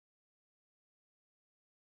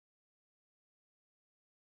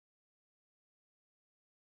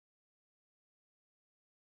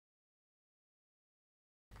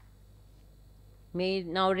May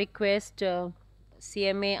now request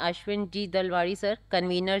CMA Ashwin G. Dalwadi sir,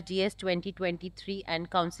 convener GS 2023 and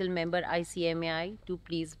council member ICMAI to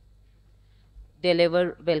please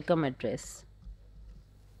deliver welcome address.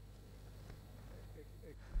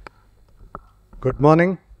 Good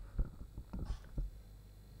morning.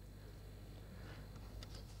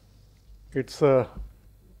 It's a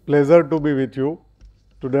pleasure to be with you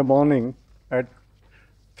today morning at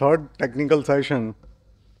third technical session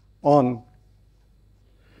on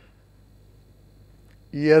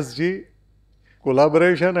ESG,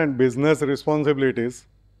 collaboration and business responsibilities,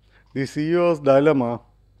 the CEO's dilemma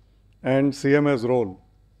and CMA's role.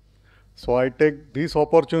 So I take this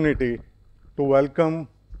opportunity to welcome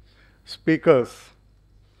speakers,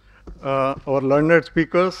 our learned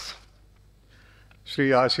speakers, Shri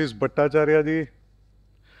Ashish Bhattacharya ji,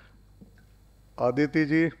 Aditi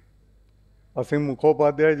ji, Asim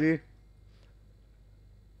Mukhopadhyay ji,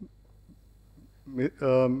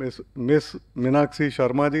 Miss Meenakshi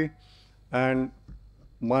Sharma ji, and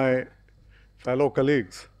my fellow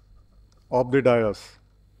colleagues of the dais.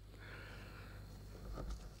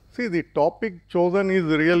 See, the topic chosen is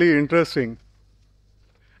really interesting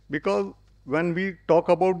because when we talk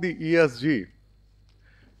about the ESG,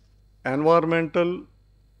 environmental,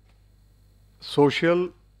 social,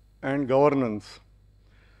 and governance,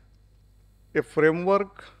 a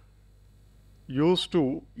framework used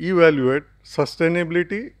to evaluate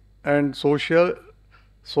sustainability and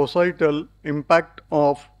societal impact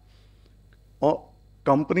of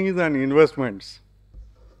companies and investments.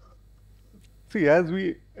 See, as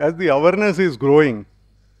the awareness is growing,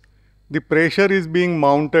 the pressure is being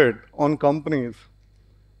mounted on companies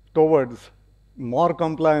towards more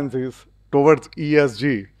compliances towards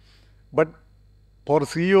ESG. But for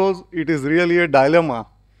CEOs, it is really a dilemma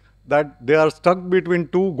that they are stuck between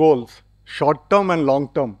two goals, short-term and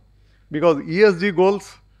long-term, because ESG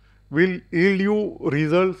goals will yield you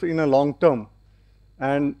results in a long term.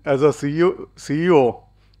 And as a CEO,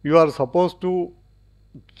 you are supposed to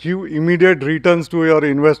give immediate returns to your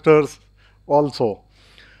investors also.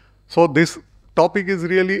 So this topic is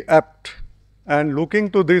really apt. And looking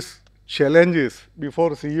to these challenges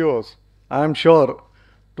before CEOs, I am sure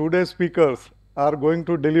today's speakers are going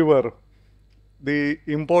to deliver the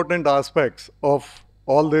important aspects of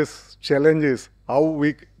all these challenges, how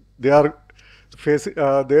they are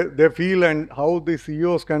they feel and how the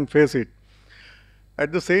CEOs can face it.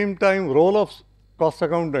 At the same time, role of cost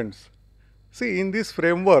accountants. See, in this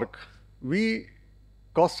framework, we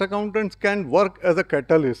cost accountants can work as a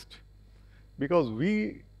catalyst because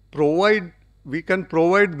we can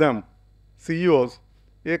provide them, CEOs,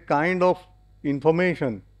 a kind of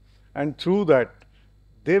information, and through that,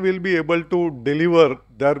 they will be able to deliver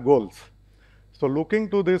their goals. So looking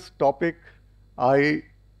to this topic, I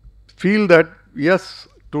feel that yes,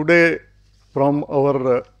 today from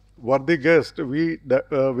our worthy guest, with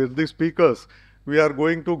the speakers, we are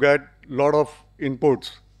going to get lot of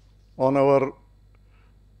inputs on our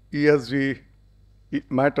ESG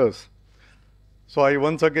matters. So I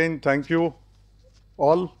once again thank you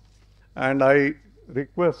all, and I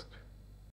request